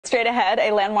Straight ahead,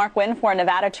 a landmark win for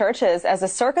Nevada churches as a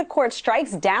circuit court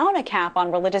strikes down a cap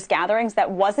on religious gatherings that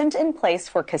wasn't in place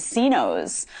for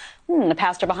casinos. The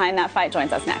pastor behind that fight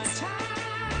joins us next.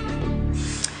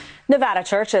 Nevada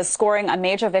churches scoring a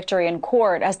major victory in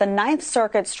court as the Ninth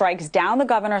Circuit strikes down the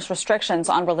governor's restrictions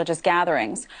on religious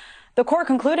gatherings. The court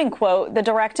concluding, quote, the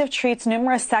directive treats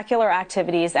numerous secular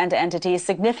activities and entities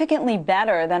significantly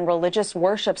better than religious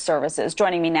worship services.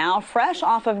 Joining me now, fresh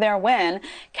off of their win,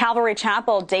 Calvary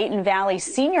Chapel Dayton Valley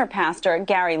senior pastor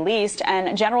Garry Leist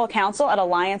and general counsel at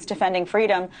Alliance Defending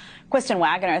Freedom, Kristen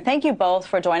Waggoner. Thank you both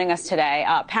for joining us today.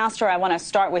 Pastor, I want to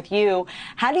start with you.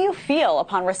 How do you feel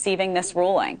upon receiving this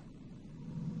ruling?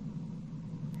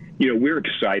 You know, we're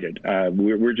excited.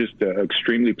 We're just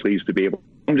extremely pleased to be able to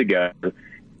come together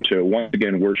to once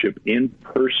again worship in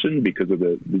person because of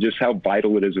just how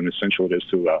vital it is and essential it is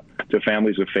to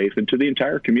families of faith and to the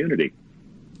entire community.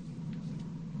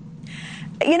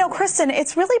 You know, Kristen,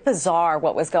 it's really bizarre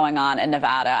what was going on in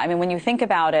Nevada. I mean, when you think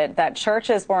about it, that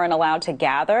churches weren't allowed to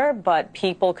gather, but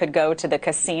people could go to the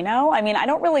casino. I mean, I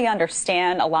don't really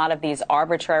understand a lot of these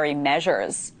arbitrary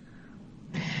measures.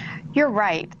 You're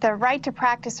right. The right to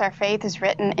practice our faith is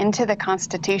written into the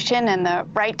Constitution, and the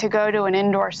right to go to an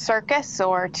indoor circus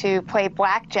or to play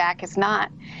blackjack is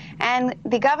not. And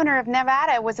the governor of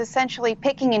Nevada was essentially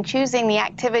picking and choosing the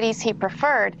activities he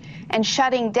preferred and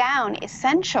shutting down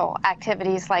essential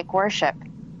activities like worship.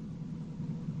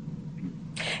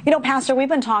 You know, Pastor, we've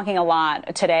been talking a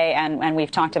lot today, and we've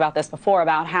talked about this before,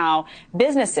 about how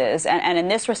businesses, and in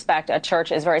this respect, a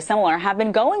church is very similar, have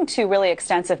been going to really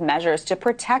extensive measures to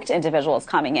protect individuals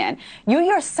coming in. You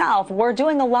yourself were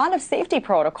doing a lot of safety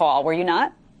protocol, were you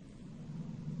not?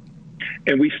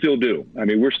 And we still do. I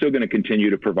mean, we're still going to continue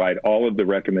to provide all of the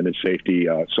recommended safety,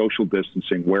 social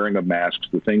distancing, wearing of masks,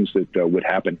 the things that would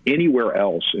happen anywhere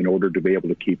else in order to be able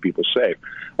to keep people safe.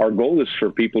 Our goal is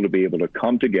for people to be able to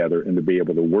come together and to be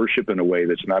able to worship in a way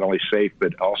that's not only safe,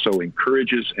 but also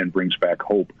encourages and brings back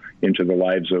hope into the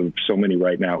lives of so many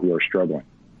right now who are struggling.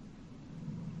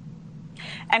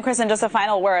 And Kristen, just a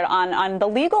final word on the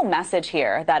legal message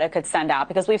here that it could send out,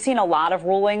 because we've seen a lot of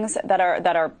rulings that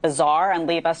are bizarre and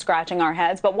leave us scratching our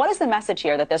heads. But what is the message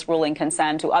here that this ruling can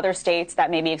send to other states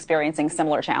that may be experiencing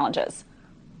similar challenges?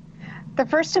 The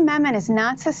First Amendment is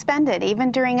not suspended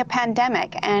even during a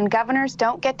pandemic, and governors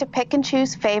don't get to pick and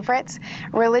choose favorites.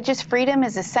 Religious freedom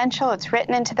is essential. It's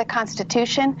written into the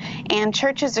Constitution, and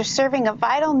churches are serving a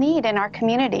vital need in our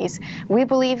communities. We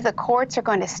believe the courts are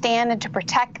going to stand and to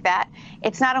protect that.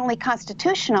 It's not only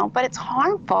constitutional, but it's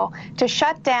harmful to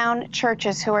shut down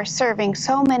churches who are serving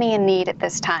so many in need at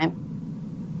this time.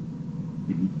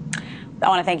 I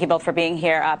want to thank you both for being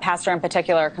here. Pastor, in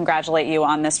particular, congratulate you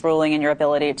on this ruling and your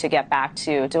ability to get back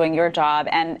to doing your job.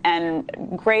 And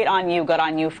great on you, good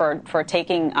on you for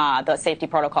taking the safety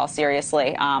protocol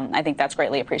seriously. I think that's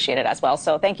greatly appreciated as well.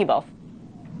 So thank you both.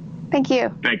 Thank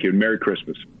you. Thank you. Merry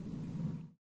Christmas.